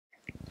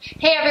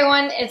Hey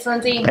everyone, it's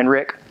Lindsay and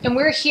Rick, and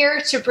we're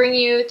here to bring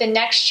you the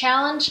next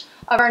challenge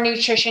of our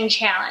nutrition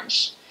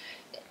challenge.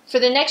 For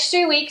the next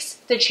 3 weeks,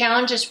 the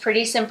challenge is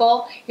pretty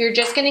simple. You're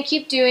just going to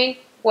keep doing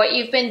what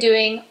you've been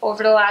doing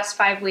over the last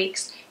 5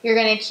 weeks. You're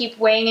going to keep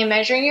weighing and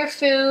measuring your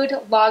food,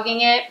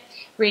 logging it,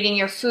 reading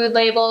your food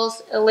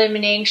labels,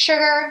 eliminating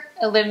sugar,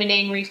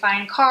 eliminating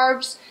refined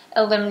carbs,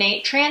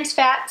 eliminate trans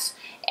fats,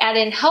 add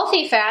in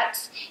healthy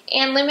fats,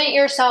 and limit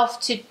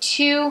yourself to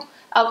 2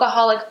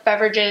 alcoholic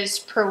beverages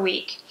per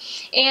week.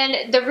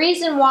 And the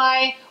reason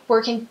why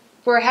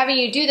we're having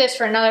you do this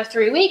for another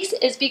 3 weeks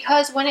is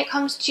because when it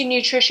comes to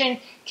nutrition,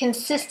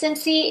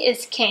 consistency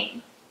is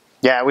king.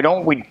 Yeah, we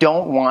don't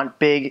want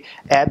big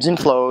ebbs and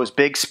flows,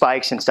 big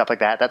spikes and stuff like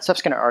that. That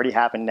stuff's going to already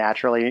happen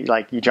naturally.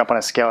 Like you jump on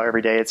a scale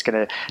every day, it's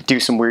going to do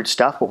some weird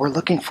stuff. But we're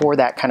looking for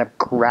that kind of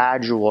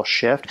gradual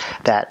shift,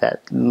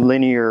 that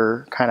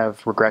linear kind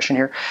of regression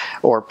here,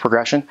 or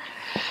progression.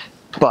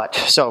 But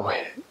so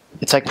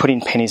it's like putting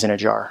pennies in a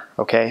jar,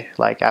 okay?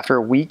 Like after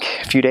a week,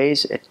 a few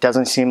days, it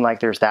doesn't seem like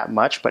there's that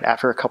much, but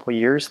after a couple of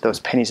years, those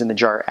pennies in the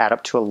jar add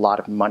up to a lot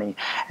of money.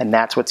 And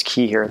that's what's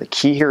key here. The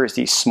key here is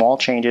these small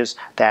changes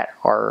that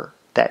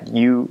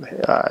you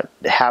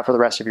have for the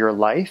rest of your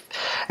life,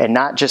 and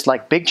not just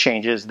like big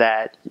changes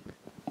that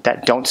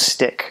don't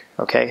stick,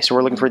 okay? So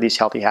we're looking for these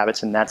healthy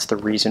habits, and that's the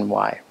reason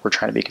why we're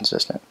trying to be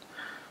consistent.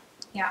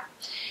 Yeah.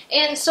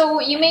 And so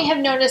you may have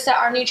noticed that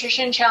our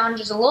nutrition challenge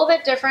is a little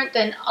bit different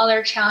than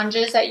other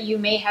challenges that you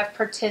may have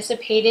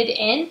participated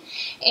in.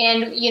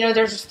 And,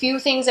 there's a few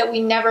things that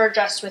we never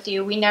addressed with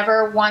you. We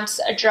never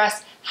once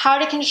addressed how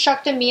to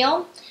construct a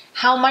meal,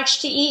 how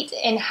much to eat,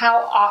 and how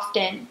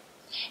often.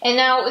 And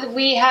now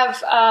we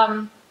have,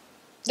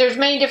 there's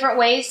many different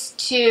ways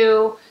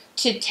to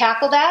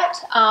tackle that.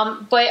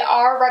 But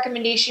our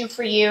recommendation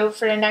for you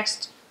for the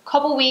next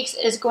couple weeks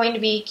is going to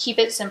be keep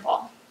it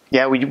simple.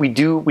 Yeah, we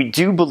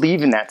do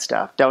believe in that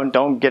stuff.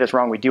 Don't get us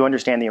wrong. We do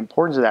understand the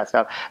importance of that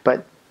stuff,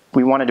 but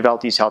we want to develop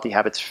these healthy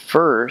habits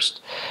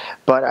first.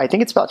 But I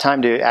think it's about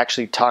time to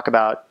actually talk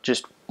about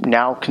just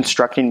now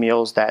constructing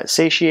meals that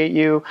satiate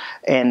you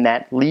and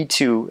that lead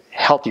to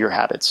healthier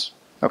habits.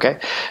 Okay,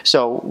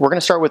 so we're going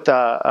to start with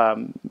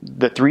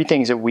the 3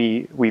 things that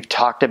we've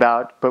talked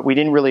about, but we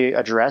didn't really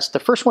address. The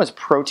first one is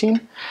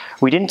protein.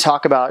 We didn't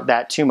talk about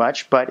that too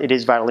much, but it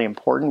is vitally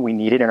important. We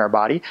need it in our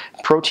body.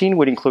 Protein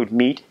would include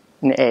meat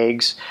and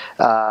eggs.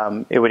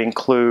 It would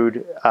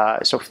include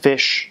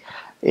fish.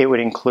 It would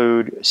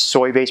include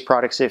soy-based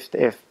products if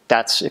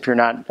you're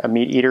not a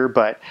meat eater,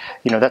 but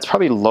that's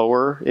probably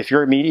lower. If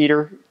you're a meat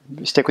eater,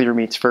 stick with your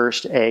meats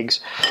first.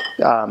 Eggs.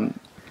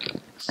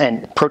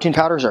 And protein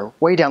powders are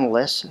way down the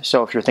list.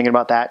 So if you're thinking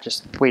about that,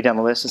 just way down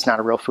the list. It's not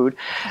a real food.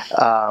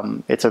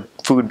 It's a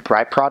food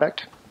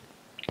byproduct.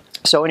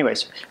 So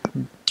anyways,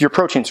 your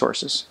protein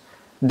sources.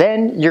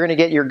 Then you're going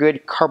to get your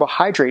good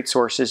carbohydrate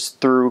sources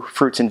through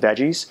fruits and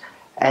veggies,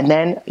 and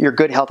then your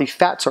good healthy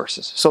fat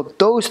sources. So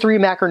those 3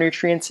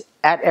 macronutrients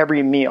at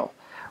every meal.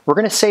 We're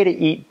going to say to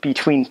eat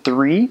between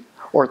 3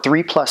 or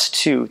 3 plus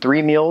 2,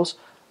 3 meals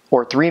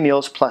or 3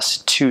 meals plus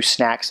 2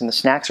 snacks, and the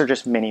snacks are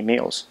just mini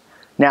meals.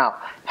 Now,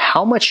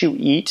 how much you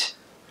eat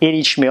in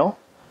each meal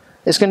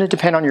is going to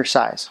depend on your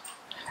size.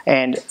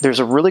 And there's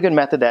a really good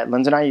method that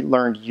Lindsay and I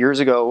learned years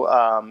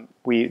ago.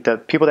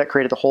 The people that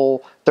created the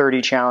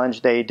Whole30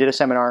 challenge, they did a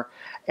seminar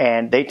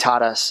and they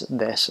taught us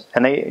this.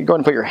 And they go ahead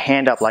and put your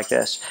hand up like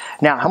this.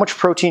 Now, how much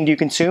protein do you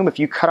consume if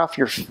you cut off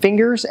your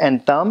fingers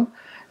and thumb?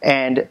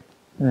 And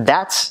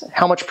that's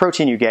how much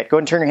protein you get. Go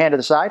ahead and turn your hand to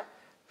the side.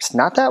 It's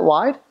not that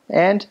wide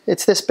and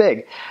it's this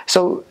big.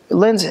 So,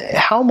 Lindsay,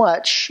 how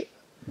much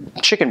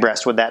chicken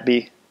breast would that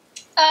be?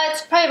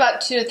 It's probably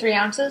about 2 to 3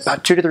 ounces.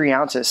 About 2 to 3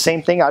 ounces.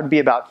 Same thing, I'd be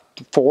about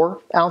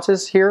 4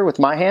 ounces here with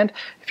my hand.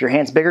 If your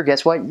hand's bigger,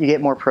 guess what? You get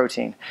more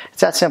protein.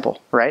 It's that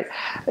simple, right?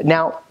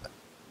 Now,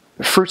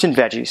 fruits and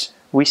veggies.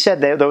 We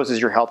said that those as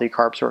your healthy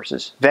carb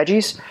sources.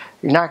 Veggies,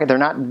 they're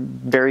not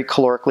very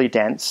calorically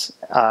dense.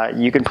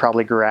 You can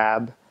probably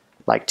grab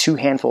like 2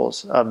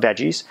 handfuls of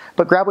veggies,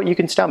 but grab what you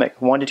can stomach,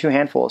 1 to 2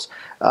 handfuls.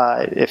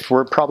 If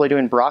we're probably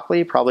doing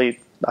broccoli, probably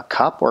a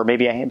cup or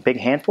maybe a big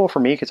handful for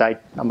me because I'm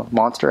a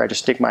monster. I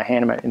just stick my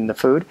hand in the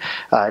food.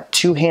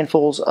 2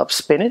 handfuls of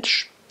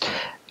spinach.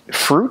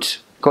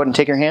 Fruit, go ahead and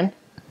take your hand.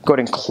 Go ahead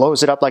and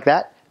close it up like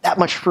that. That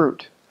much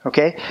fruit,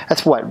 okay?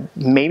 That's what,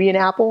 maybe an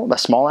apple, a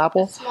small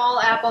apple? A small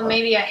apple,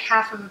 maybe a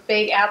half of a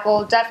big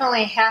apple,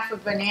 definitely half a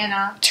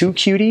banana. 2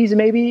 cuties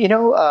maybe,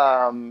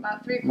 about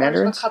 3/4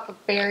 mandarins. of a cup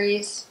of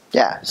berries.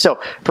 Yeah, so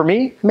for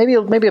me, maybe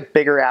a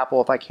bigger apple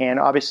if I can.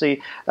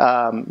 Obviously,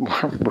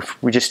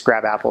 we just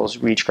grab apples.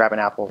 We each grab an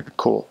apple.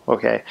 Cool,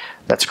 okay,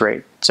 that's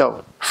great.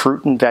 So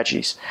fruit and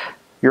veggies.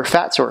 Your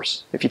fat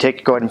source. If you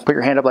go ahead and put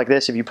your hand up like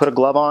this, if you put a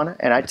glove on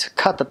and I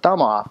cut the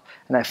thumb off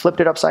and I flipped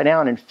it upside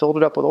down and filled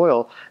it up with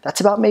oil, that's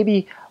about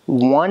maybe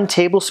 1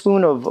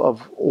 tablespoon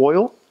of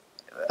oil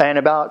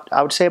and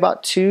I would say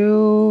about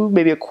 2,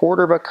 maybe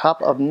 1/4 of a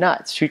cup of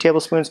nuts. 2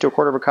 tablespoons to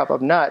 1/4 of a cup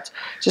of nuts.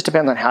 It just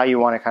depends on how you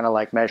want to kind of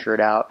like measure it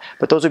out.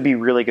 But those would be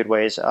really good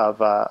ways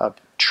of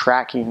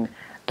tracking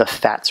the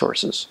fat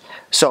sources.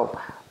 So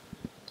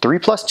 3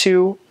 plus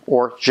 2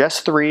 or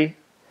just 3.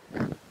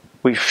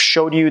 We've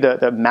showed you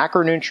the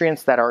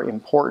macronutrients that are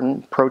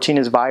important. Protein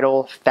is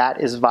vital. Fat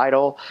is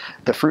vital.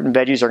 The fruit and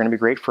veggies are going to be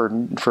great for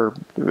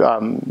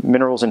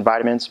minerals and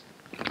vitamins.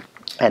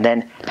 And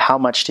then how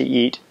much to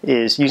eat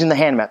is using the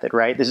hand method,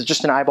 right? This is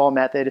just an eyeball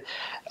method.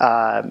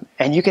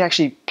 And you can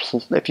actually,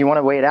 if you want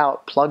to weigh it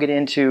out, plug it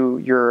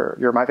into your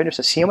MyFitnessPal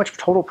to see how much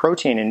total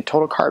protein and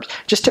total carbs,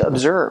 just to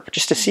observe,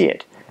 just to see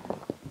it.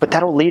 But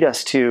that'll lead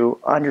us to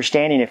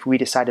understanding if we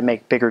decide to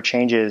make bigger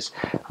changes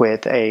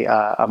with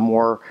a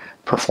more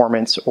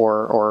performance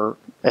or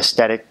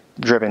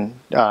aesthetic-driven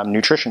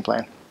nutrition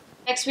plan.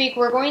 Next week,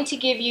 we're going to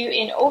give you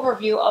an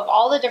overview of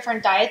all the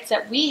different diets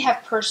that we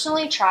have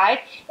personally tried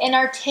and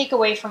our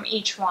takeaway from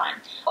each one.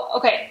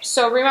 Okay,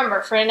 so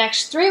remember, for the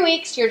next 3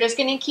 weeks, you're just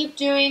going to keep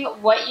doing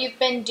what you've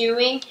been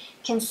doing.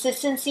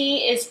 Consistency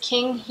is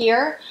king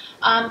here.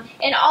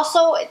 And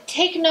also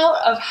take note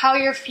of how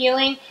you're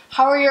feeling.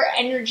 How are your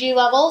energy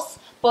levels,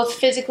 both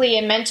physically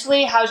and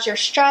mentally? How's your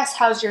stress?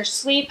 How's your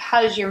sleep?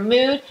 How's your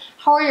mood?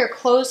 How are your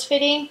clothes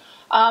fitting?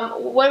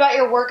 What about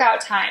your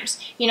workout times?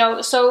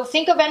 So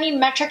think of any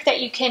metric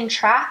that you can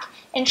track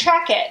and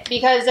track it,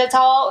 because that's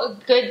all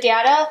good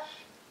data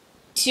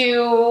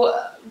to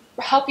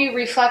help you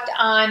reflect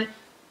on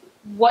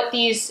what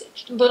these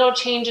little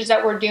changes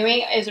that we're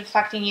doing is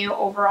affecting you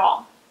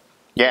overall.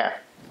 Yeah.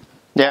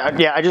 I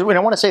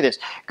want to say this.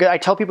 I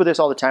tell people this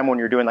all the time when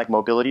you're doing like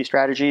mobility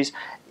strategies.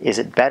 Is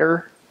it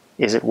better?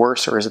 Is it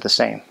worse? Or is it the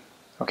same?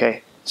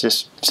 Okay. It's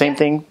just same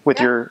thing with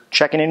your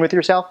checking in with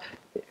yourself.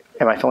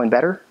 Am I feeling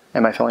better?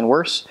 Am I feeling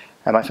worse?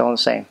 Am I feeling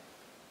the same?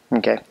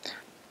 Okay.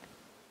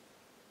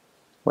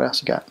 What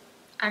else you got?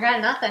 I got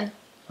nothing.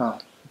 Oh,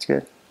 that's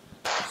good.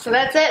 So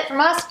that's it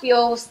from us.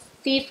 You'll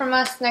see from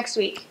us next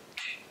week.